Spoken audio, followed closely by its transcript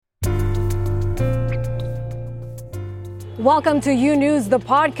Welcome to U News, the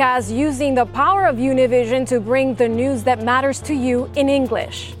podcast using the power of Univision to bring the news that matters to you in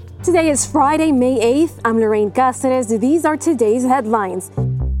English. Today is Friday, May 8th. I'm Lorraine Cáceres. These are today's headlines.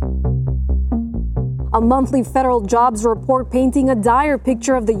 A monthly federal jobs report painting a dire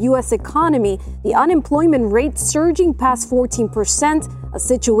picture of the U.S. economy, the unemployment rate surging past 14%, a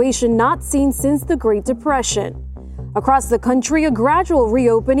situation not seen since the Great Depression. Across the country, a gradual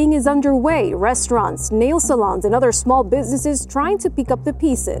reopening is underway. Restaurants, nail salons, and other small businesses trying to pick up the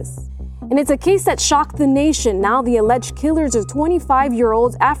pieces. And it's a case that shocked the nation. Now the alleged killers of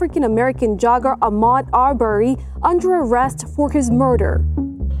 25-year-old African-American jogger Ahmaud Arbery under arrest for his murder.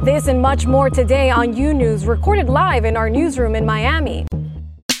 This and much more today on U News, recorded live in our newsroom in Miami.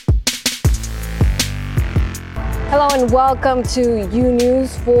 Hello and welcome to U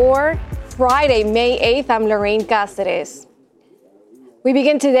News for Friday, May 8th. I'm Lorraine Cáceres. We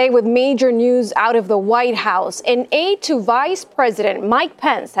begin today with major news out of the White House. An aide to Vice President Mike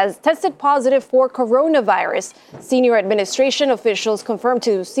Pence has tested positive for coronavirus. Senior administration officials confirmed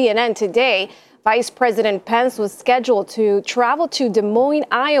to CNN today. Vice President Pence was scheduled to travel to Des Moines,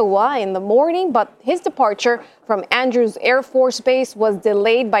 Iowa in the morning, but his departure from Andrews Air Force Base was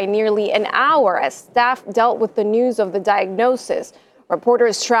delayed by nearly an hour as staff dealt with the news of the diagnosis.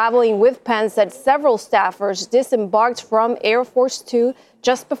 Reporters traveling with Pence said several staffers disembarked from Air Force Two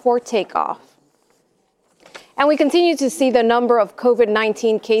just before takeoff. And we continue to see the number of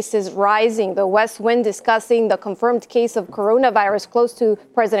COVID-19 cases rising. The West Wing discussing the confirmed case of coronavirus close to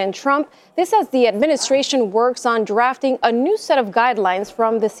President Trump. This as the administration works on drafting a new set of guidelines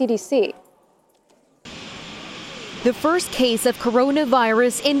from the CDC. The first case of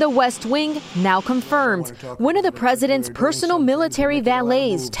coronavirus in the West Wing now confirmed. One of the president's personal military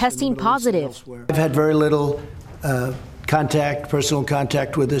valets testing positive. I've had very little personal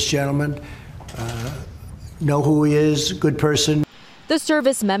contact with this gentleman. Know who he is, good person. The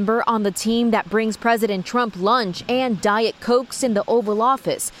service member on the team that brings President Trump lunch and Diet Cokes in the Oval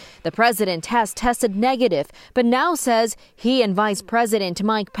Office. The president has tested negative, but now says he and Vice President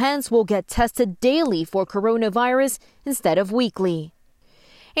Mike Pence will get tested daily for coronavirus instead of weekly.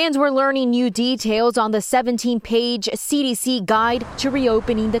 And we're learning new details on the 17-page CDC guide to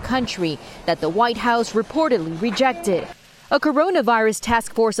reopening the country that the White House reportedly rejected. A coronavirus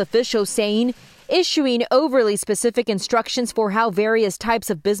task force official saying issuing overly specific instructions for how various types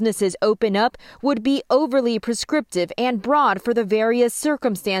of businesses open up would be overly prescriptive and broad for the various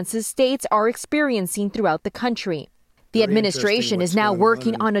circumstances states are experiencing throughout the country. The administration is now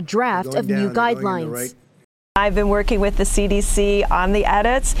working on a draft of new guidelines. I've been working with the CDC on the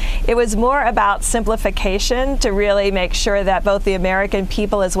edits. It was more about simplification to really make sure that both the American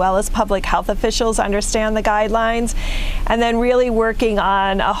people as well as public health officials understand the guidelines, and then really working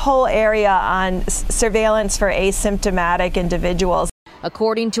on a whole area on surveillance for asymptomatic individuals.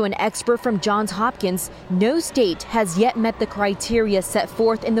 According to an expert from Johns Hopkins, no state has yet met the criteria set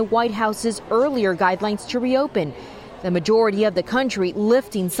forth in the White House's earlier guidelines to reopen. The majority of the country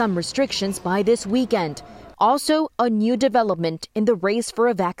lifting some restrictions by this weekend. Also, a new development in the race for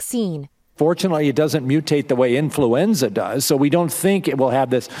a vaccine. Fortunately, it doesn't mutate the way influenza does, so we don't think it will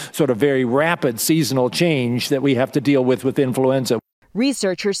have this sort of very rapid seasonal change that we have to deal with influenza.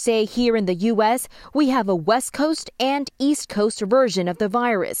 Researchers say here in the U.S., we have a West Coast and East Coast version of the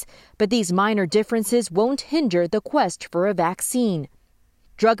virus, but these minor differences won't hinder the quest for a vaccine.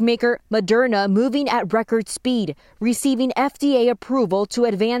 Drug maker Moderna moving at record speed, receiving FDA approval to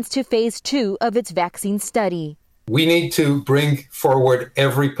advance to phase 2 of its vaccine study. We need to bring forward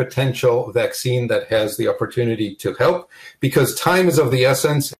every potential vaccine that has the opportunity to help because time is of the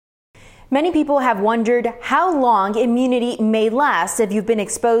essence. Many people have wondered how long immunity may last if you've been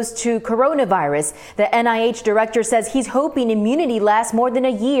exposed to coronavirus. The NIH director says he's hoping immunity lasts more than a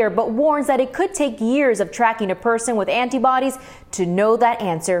year, but warns that it could take years of tracking a person with antibodies to know that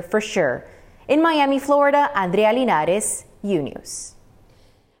answer for sure. In Miami, Florida, Andrea Linares, U News.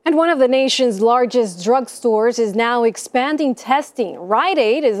 And one of the nation's largest drugstores is now expanding testing. Rite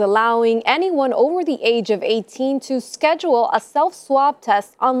Aid is allowing anyone over the age of 18 to schedule a self-swab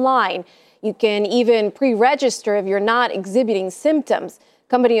test online. You can even pre-register if you're not exhibiting symptoms.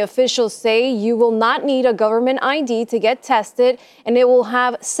 Company officials say you will not need a government ID to get tested, and it will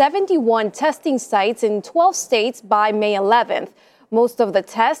have 71 testing sites in 12 states by May 11th. Most of the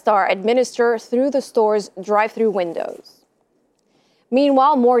tests are administered through the store's drive-through windows.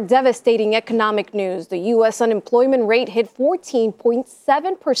 Meanwhile, more devastating economic news. The U.S. unemployment rate hit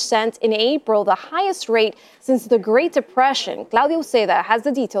 14.7% in April, the highest rate since the Great Depression. Claudia Uceda has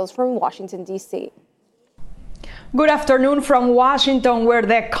the details from Washington, D.C. Good afternoon from Washington, where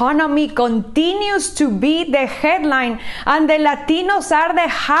the economy continues to be the headline and the Latinos are the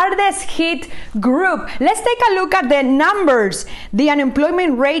hardest hit group. Let's take a look at the numbers. The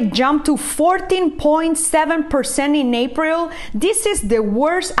unemployment rate jumped to 14.7% in April. This is the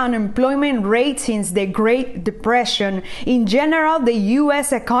worst unemployment rate since the Great Depression. In general, the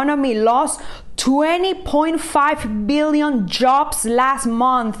U.S. economy lost 20.5 billion jobs last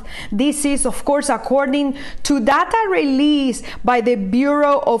month. This is, of course, according to data released by the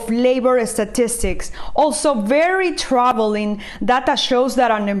Bureau of Labor Statistics. Also very troubling, data shows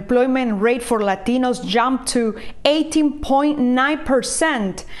that unemployment rate for Latinos jumped to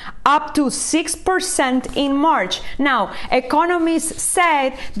 18.9%, up to 6% in March. Now, economists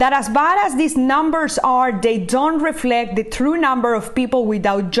said that as bad as these numbers are, they don't reflect the true number of people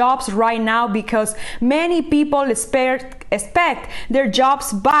without jobs right now, because many people expect their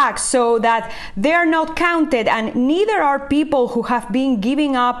jobs back so that they're not counted, and neither are people who have been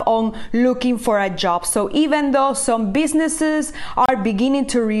giving up on looking for a job. So even though some businesses are beginning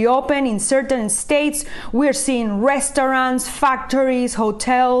to reopen in certain states, we're seeing restaurants, factories,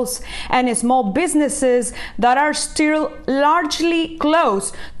 hotels, and small businesses that are still largely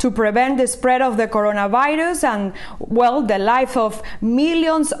closed to prevent the spread of the coronavirus and, well, the life of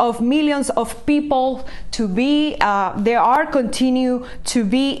millions of people to be continue to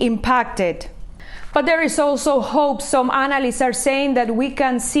be impacted. But there is also hope. Some analysts are saying that we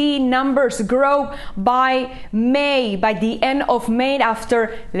can see numbers grow by May, by the end of May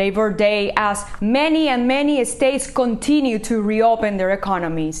after Labor Day, as many states continue to reopen their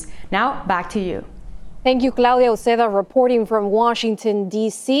economies. Now, back to you. Thank you, Claudia Uceda, reporting from Washington,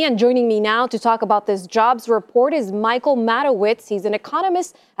 D.C. And joining me now to talk about this jobs report is Michael Matowitz. He's an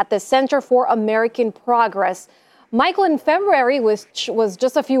economist at the Center for American Progress. Michael, in February, which was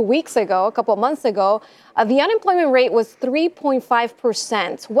just a few weeks ago, a couple of months ago, the unemployment rate was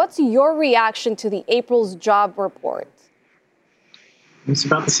 3.5%. What's your reaction to the April's job report? It's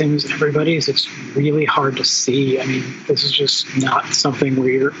about the same as everybody's. It's really hard to see. I mean, this is just not something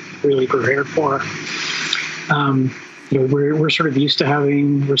we're really prepared for. We're sort of used to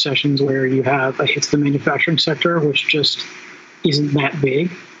having recessions where you have a hit to the manufacturing sector, which just isn't that big.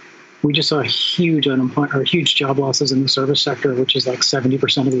 We just saw huge unemployment or huge job losses in the service sector, which is like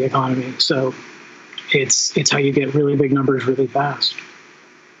 70% of the economy. So it's how you get really big numbers really fast.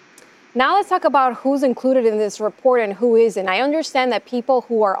 Now let's talk about who's included in this report and who isn't. I understand that people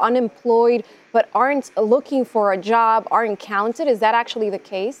who are unemployed but aren't looking for a job aren't counted. Is that actually the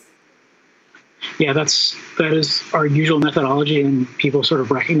case? Yeah, that is our usual methodology, and people sort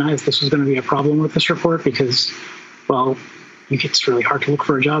of recognize this was going to be a problem with this report because, well, it's really hard to look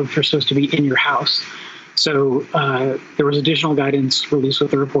for a job if you're supposed to be in your house. So there was additional guidance released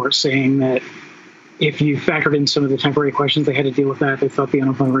with the report saying that if you factored in some of the temporary questions they had to deal with that, they thought the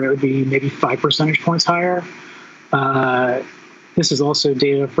unemployment rate would be maybe 5 percentage points higher. This is also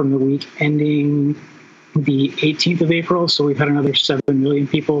data from the week ending the 18th of April. So we've had another 7 million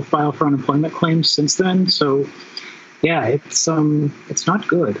people file for unemployment claims since then. So yeah, it's not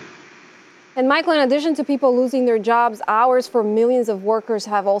good. And Michael, in addition to people losing their jobs, hours for millions of workers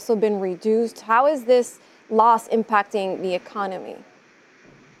have also been reduced. How is this loss impacting the economy?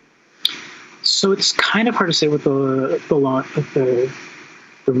 So it's kind of hard to say what the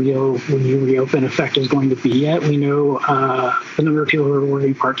real when you reopen effect is going to be yet. We know the number of people who are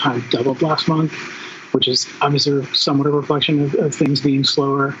working part-time doubled last month, which is obviously somewhat a reflection of things being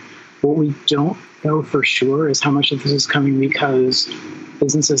slower. What we don't know for sure is how much of this is coming because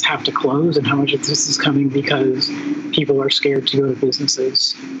businesses have to close and how much of this is coming because people are scared to go to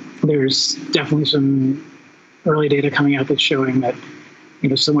businesses. There's definitely some early data coming out that's showing that,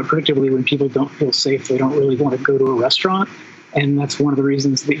 somewhat predictably, when people don't feel safe, they don't really want to go to a restaurant. And that's one of the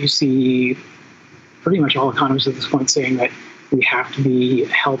reasons that you see pretty much all economists at this point saying that we have to be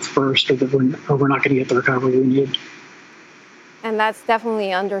health first or we're not going to get the recovery we need. And that's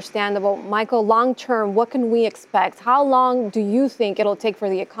definitely understandable. Michael, long term, what can we expect? How long do you think it'll take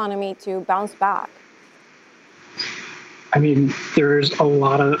for the economy to bounce back? I mean, there's a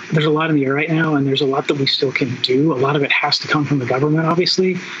lot in the air right now, and there's a lot that we still can do. A lot of it has to come from the government,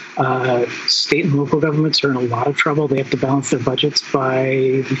 obviously. State and local governments are in a lot of trouble. They have to balance their budgets by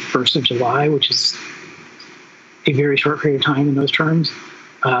the 1st of July, which is a very short period of time in those terms.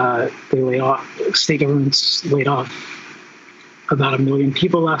 State governments laid off about 1 million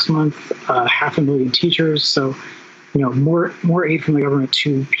people last month, 500,000 teachers. So, more aid from the government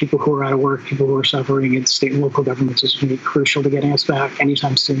to people who are out of work, people who are suffering, and state and local governments is going to be crucial to getting us back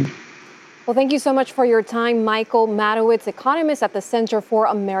anytime soon. Well, thank you so much for your time, Michael Matowitz, economist at the Center for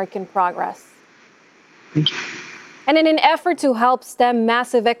American Progress. Thank you. And in an effort to help stem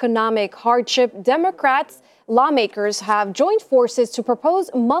massive economic hardship, Democrats lawmakers have joined forces to propose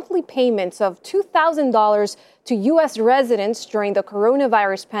monthly payments of $2,000 to U.S. residents during the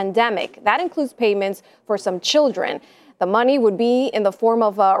coronavirus pandemic. That includes payments for some children. The money would be in the form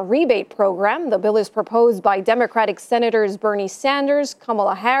of a rebate program. The bill is proposed by Democratic Senators Bernie Sanders,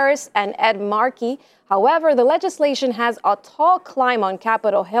 Kamala Harris, and Ed Markey. However, the legislation has a tall climb on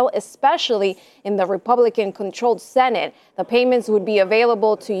Capitol Hill, especially in the Republican-controlled Senate. The payments would be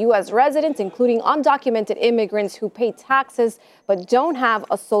available to U.S. residents, including undocumented immigrants who pay taxes but don't have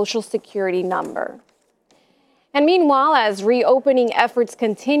a Social Security number. And meanwhile, as reopening efforts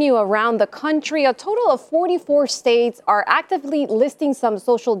continue around the country, a total of 44 states are actively listing some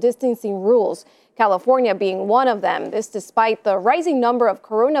social distancing rules, California being one of them. This despite the rising number of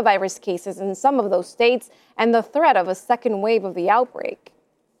coronavirus cases in some of those states and the threat of a second wave of the outbreak.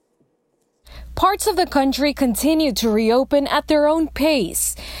 Parts of the country continue to reopen at their own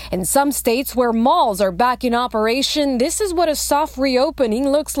pace. In some states where malls are back in operation, this is what a soft reopening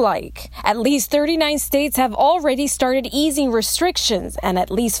looks like. At least 39 states have already started easing restrictions, and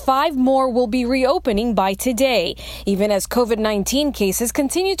at least 5 more will be reopening by today, even as COVID-19 cases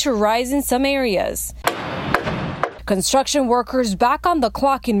continue to rise in some areas. Construction workers back on the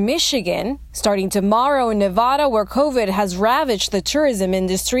clock in Michigan. Starting tomorrow in Nevada, where COVID has ravaged the tourism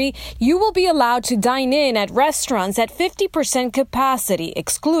industry, you will be allowed to dine in at restaurants at 50% capacity,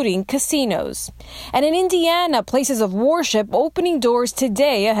 excluding casinos. And in Indiana, places of worship opening doors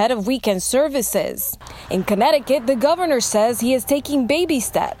today ahead of weekend services. In Connecticut, the governor says he is taking baby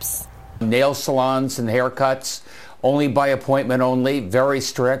steps. Nail salons and haircuts, only by appointment only, very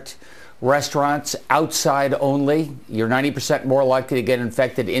strict. Restaurants, outside only. You're 90% more likely to get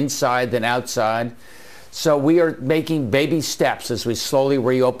infected inside than outside. So we are making baby steps as we slowly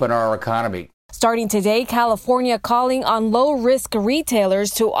reopen our economy. Starting today, California calling on low-risk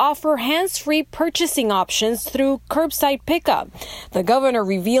retailers to offer hands-free purchasing options through curbside pickup. The governor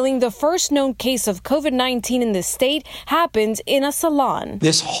revealing the first known case of COVID-19 in the state happened in a salon.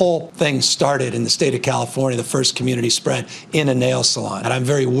 This whole thing started in the state of California, the first community spread in a nail salon. And I'm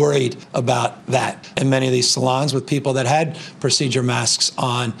very worried about that. And many of these salons with people that had procedure masks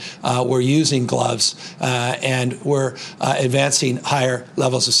on were using gloves and were advancing higher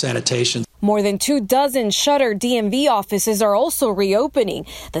levels of sanitation. More than 24 shuttered DMV offices are also reopening.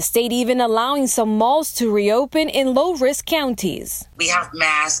 The state even allowing some malls to reopen in low-risk counties. We have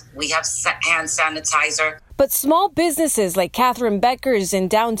masks, we have hand sanitizer. But small businesses like Catherine Becker's in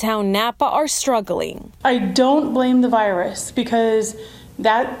downtown Napa are struggling. I don't blame the virus because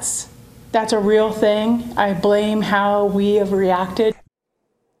that's a real thing. I blame how we have reacted.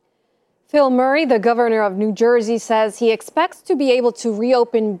 Phil Murray, the governor of New Jersey, says he expects to be able to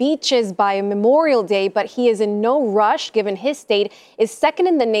reopen beaches by Memorial Day, but he is in no rush given his state is second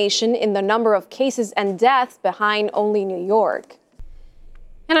in the nation in the number of cases and deaths behind only New York.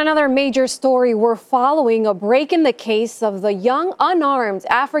 And another major story we're following, a break in the case of the young unarmed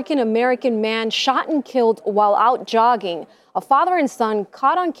African-American man shot and killed while out jogging. A father and son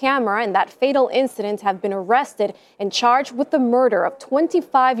caught on camera in that fatal incident have been arrested and charged with the murder of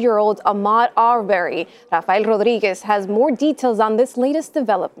 25-year-old Ahmaud Arbery. Rafael Rodriguez has more details on this latest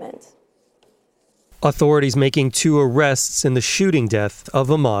development. Authorities making 2 arrests in the shooting death of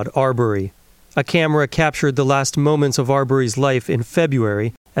Ahmaud Arbery. A camera captured the last moments of Arbery's life in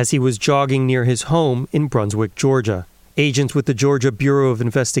February as he was jogging near his home in Brunswick, Georgia. Agents with the Georgia Bureau of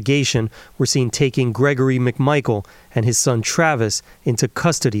Investigation were seen taking Gregory McMichael and his son Travis into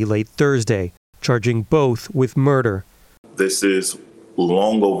custody late Thursday, charging both with murder. This is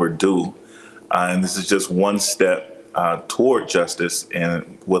long overdue, and this is just one step toward justice,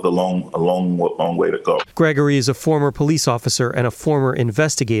 and with a long way to go. Gregory is a former police officer and a former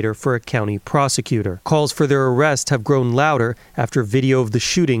investigator for a county prosecutor. Calls for their arrest have grown louder after video of the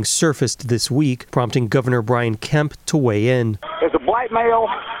shooting surfaced this week, prompting Governor Brian Kemp to weigh in. There's a black male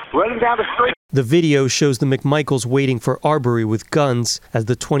running down the street. The video shows the McMichaels waiting for Arbery with guns as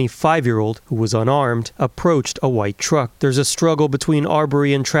the 25-year-old, who was unarmed, approached a white truck. There's a struggle between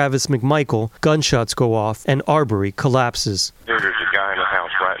Arbery and Travis McMichael. Gunshots go off and Arbery collapses. There's a guy in the house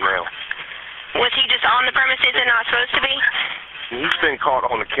right now. Was he just on the premises and not supposed to be? He's been caught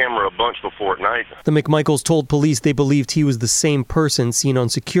on the camera a bunch before at night. The McMichaels told police they believed he was the same person seen on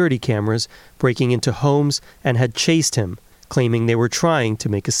security cameras breaking into homes and had chased him, claiming they were trying to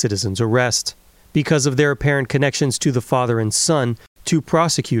make a citizen's arrest. Because of their apparent connections to the father and son, 2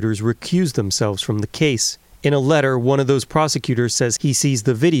 prosecutors recused themselves from the case. In a letter, one of those prosecutors says he sees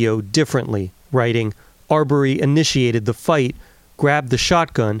the video differently, writing, "Arbery initiated the fight. grabbed the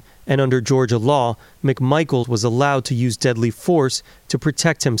shotgun, and under Georgia law, McMichael was allowed to use deadly force to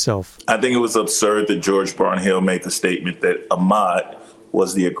protect himself. I think it was absurd that George Barnhill made the statement that Ahmaud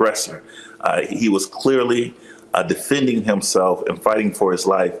was the aggressor. He was clearly defending himself and fighting for his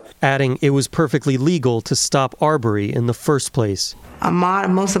life. Adding it was perfectly legal to stop Arbery in the first place.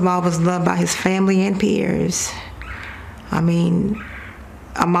 Ahmaud, most of all, was loved by his family and peers. I mean,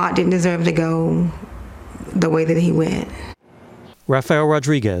 Ahmaud didn't deserve to go the way that he went. Rafael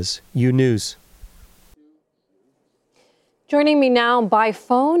Rodriguez, U News. Joining me now by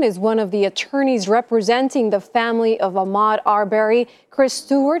phone is one of the attorneys representing the family of Ahmaud Arbery, Chris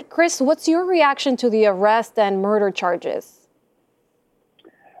Stewart. Chris, what's your reaction to the arrest and murder charges?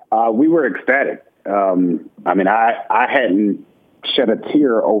 We were ecstatic. I hadn't shed a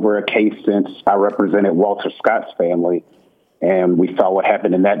tear over a case since I represented Walter Scott's family, and we saw what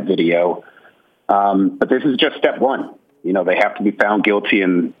happened in that video. But this is just step one. You know, they have to be found guilty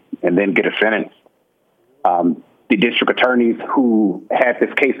and then get a sentence. The district attorneys who had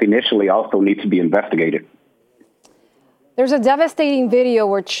this case initially also need to be investigated. There's a devastating video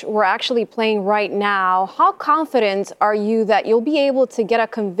which we're actually playing right now. How confident are you that you'll be able to get a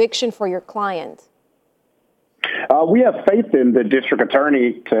conviction for your client? We have faith in the district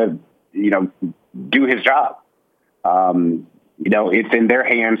attorney to, do his job. It's in their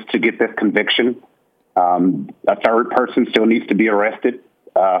hands to get this conviction. A third person still needs to be arrested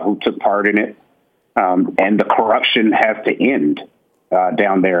who took part in it. And the corruption has to end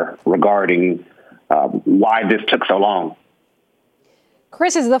down there regarding why this took so long.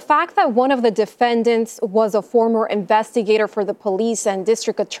 Chris, is the fact that one of the defendants was a former investigator for the police and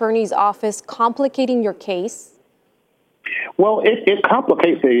district attorney's office complicating your case? Well, it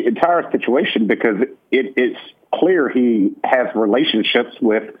complicates the entire situation because it's clear he has relationships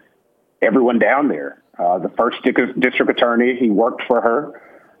with everyone down there. The first district attorney, he worked for her.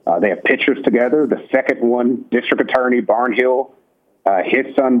 They have pictures together. The second one, District Attorney Barnhill,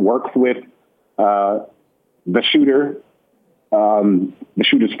 his son works with the shooter's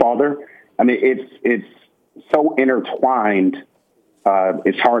father. I mean, it's so intertwined.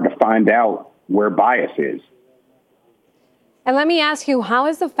 It's hard to find out where bias is. And let me ask you, how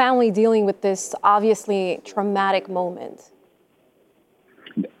is the family dealing with this obviously traumatic moment?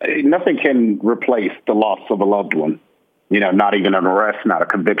 Nothing can replace the loss of a loved one. Not even an arrest, not a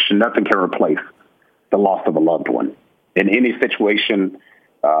conviction. Nothing can replace the loss of a loved one. In any situation,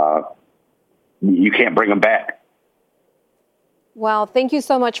 you can't bring them back. Well, thank you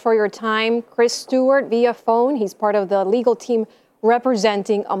so much for your time. Chris Stewart via phone. He's part of the legal team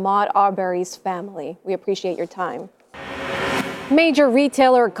representing Ahmaud Arbery's family. We appreciate your time. Major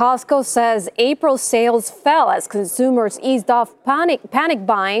retailer Costco says April sales fell as consumers eased off panic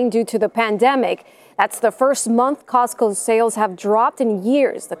buying due to the pandemic. That's the first month Costco's sales have dropped in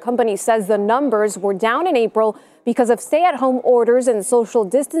years. The company says the numbers were down in April because of stay-at-home orders and social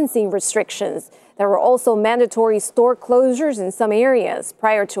distancing restrictions. There were also mandatory store closures in some areas.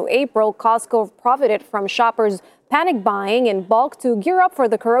 Prior to April, Costco profited from shoppers panic buying in bulk to gear up for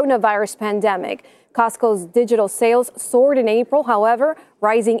the coronavirus pandemic. Costco's digital sales soared in April, however,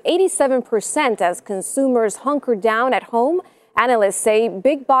 rising 87% as consumers hunkered down at home. Analysts say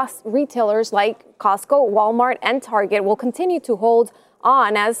big box retailers like Costco, Walmart, and Target will continue to hold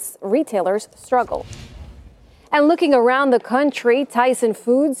on as retailers struggle. And looking around the country, Tyson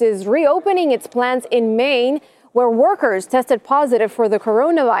Foods is reopening its plants in Maine, where workers tested positive for the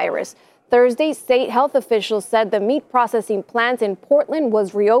coronavirus. Thursday, state health officials said the meat processing plant in Portland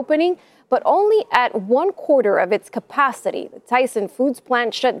was reopening, but only at 1/4 of its capacity. The Tyson Foods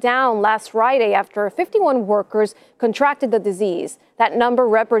plant shut down last Friday after 51 workers contracted the disease, that number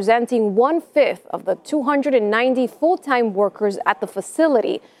representing 1/5 of the 290 full-time workers at the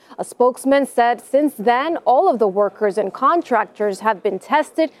facility. A spokesman said since then, all of the workers and contractors have been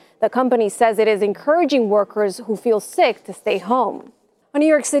tested. The company says it is encouraging workers who feel sick to stay home. A New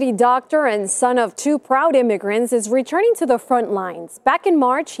York City doctor and son of 2 proud immigrants is returning to the front lines. Back in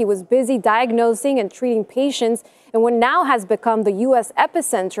March, he was busy diagnosing and treating patients in what now has become the U.S.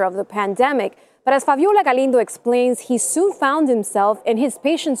 epicenter of the pandemic. But as Fabiola Galindo explains, he soon found himself in his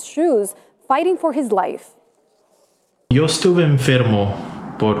patient's shoes, fighting for his life. Yo estuve enfermo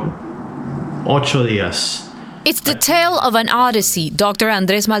por 8 días. It's the tale of an odyssey Dr.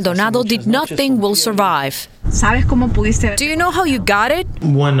 Andrés Maldonado did not think will survive. Do you know how you got it?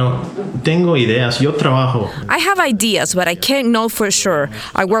 Bueno, tengo ideas. Yo trabajo. I have ideas, but I can't know for sure.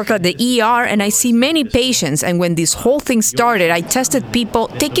 I work at the ER and I see many patients, and when this whole thing started, I tested people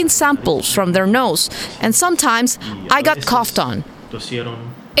taking samples from their nose, and sometimes I got coughed on. Tosieron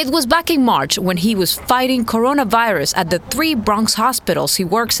It was back in March when he was fighting coronavirus at the 3 Bronx hospitals he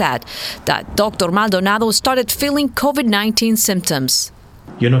works at that Dr. Maldonado started feeling COVID-19 symptoms.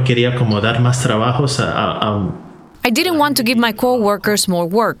 Yo no quería como dar más trabajos I didn't want to give my co-workers more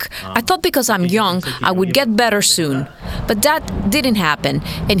work. I thought because I'm young, I would get better soon. But that didn't happen,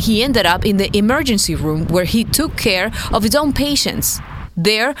 and he ended up in the emergency room where he took care of his own patients.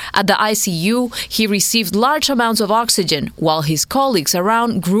 There, at the ICU, he received large amounts of oxygen, while his colleagues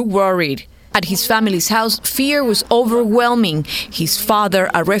around grew worried. At his family's house, fear was overwhelming. His father,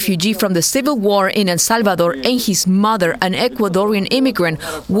 a refugee from the civil war in El Salvador, and his mother, an Ecuadorian immigrant,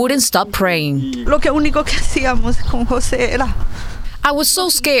 wouldn't stop praying. Lo que único que hacíamos con José era I was so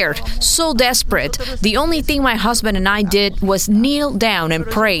scared, so desperate. The only thing my husband and I did was kneel down and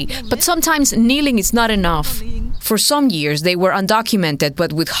pray, but sometimes kneeling is not enough. For some years, they were undocumented,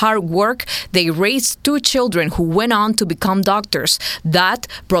 but with hard work, they raised 2 children who went on to become doctors. That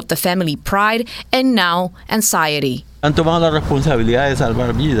brought the family pride and now anxiety. Han tomado la responsabilidad de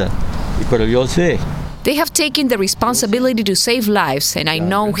salvar vidas, pero yo sé. They have taken the responsibility to save lives, and I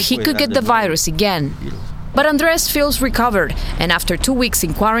know he could get the virus again. But Andres feels recovered, and after 2 weeks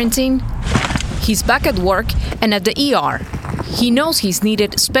in quarantine, he's back at work and at the ER. He knows he's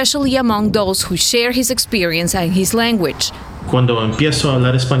needed, especially among those who share his experience and his language. Cuando empiezo a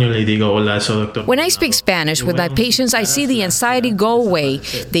hablar español le digo, hola, eso, doctor. When I speak Spanish with my patients, I see the anxiety go away.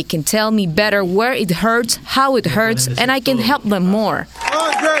 They can tell me better where it hurts, how it hurts, and I can help them more.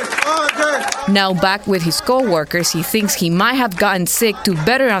 Now back with his co-workers, he thinks he might have gotten sick to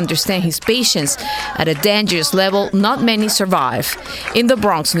better understand his patients. At a dangerous level, not many survive. In the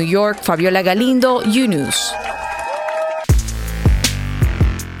Bronx, New York, Fabiola Galindo, U News.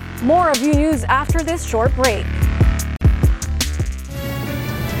 More of U News after this short break.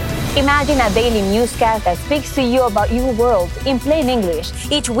 Imagine a daily newscast that speaks to you about your world in plain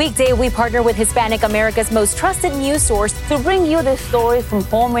English. Each weekday, we partner with Hispanic America's most trusted news source to bring you the stories from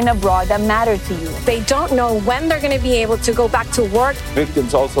home and abroad that matter to you. They don't know when they're going to be able to go back to work.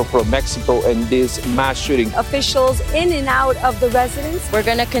 Victims also from Mexico and this mass shooting. Officials in and out of the residence. We're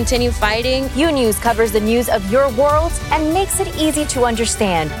going to continue fighting. U News covers the news of your world and makes it easy to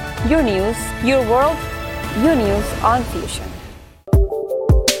understand. Your news, your world, U News on Fusion.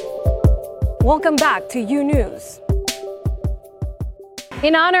 Welcome back to U News.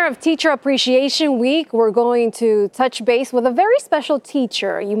 In honor of Teacher Appreciation Week, we're going to touch base with a very special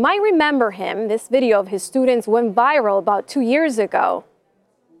teacher. You might remember him. This video of his students went viral about 2 years ago.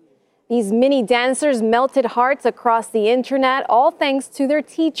 These mini dancers melted hearts across the internet, all thanks to their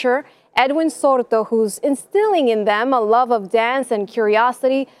teacher, Edwin Sorto, who's instilling in them a love of dance and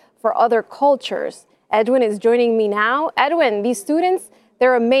curiosity for other cultures. Edwin is joining me now. Edwin, these students,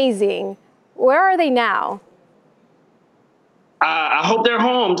 they're amazing. Where are they now? I hope they're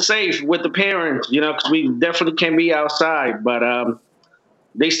home safe with the parents, because we definitely can't be outside. But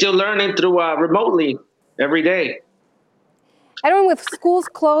they still learning through remotely every day. Edwin, with schools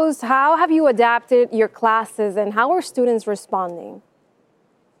closed, how have you adapted your classes and how are students responding?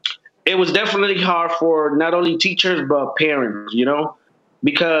 It was definitely hard for not only teachers, but parents,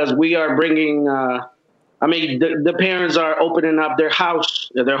 because we are bringing the parents are opening up their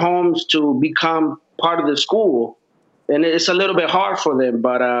homes to become part of the school. And it's a little bit hard for them,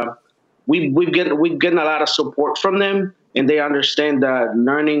 but we've getting a lot of support from them, and they understand that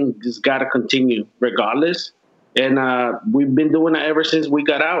learning has got to continue regardless. And we've been doing it ever since we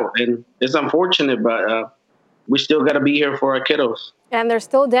got out. And it's unfortunate, but we still got to be here for our kiddos. And they're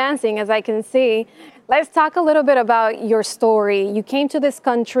still dancing, as I can see. Let's talk a little bit about your story. You came to this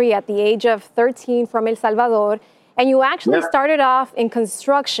country at the age of 13 from El Salvador, and you actually started off in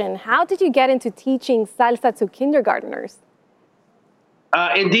construction. How did you get into teaching salsa to kindergartners?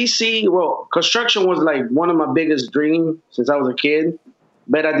 In D.C., construction was like one of my biggest dreams since I was a kid.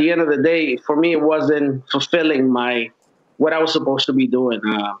 But at the end of the day, for me, it wasn't fulfilling what I was supposed to be doing.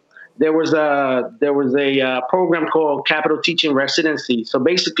 There was a program called Capital Teaching Residency. So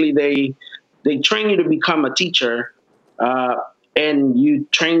basically, they train you to become a teacher, and you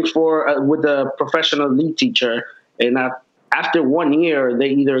train with a professional lead teacher. And after 1 year, they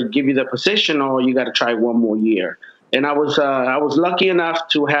either give you the position or you got to try one more year. And I was lucky enough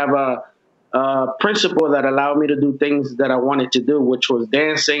to have a principal that allowed me to do things that I wanted to do, which was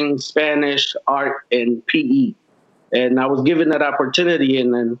dancing, Spanish, art, and PE. And I was given that opportunity,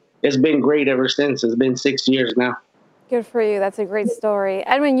 and then it's been great ever since. It's been 6 years now. Good for you. That's a great story.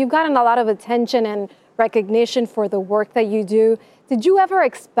 Edwin, you've gotten a lot of attention and recognition for the work that you do. Did you ever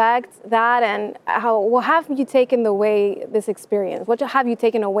expect that? And what have you taken away this experience? What have you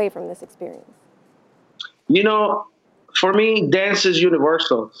taken away from this experience? for me, dance is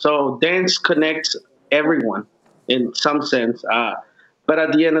universal. So dance connects everyone in some sense. But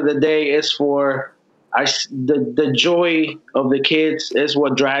at the end of the day, it's for the joy of the kids is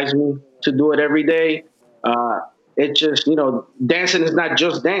what drives me to do it every day. It just, dancing is not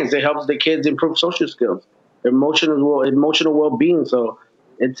just dance. It helps the kids improve social skills, emotional well-being. So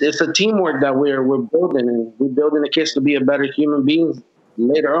it's a teamwork that we're building, and we're building the kids to be a better human beings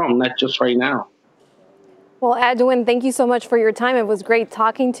later on, not just right now. Well, Edwin, thank you so much for your time. It was great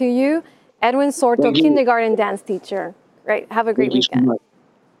talking to you. Edwin Sorto, kindergarten dance teacher. Great. Have a great weekend. So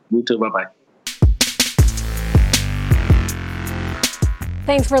you too. Bye-bye.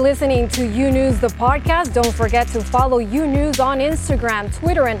 Thanks for listening to U News, the podcast. Don't forget to follow U News on Instagram,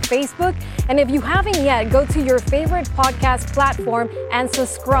 Twitter, and Facebook. And if you haven't yet, go to your favorite podcast platform and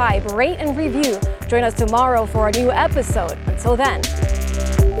subscribe, rate, and review. Join us tomorrow for a new episode. Until then.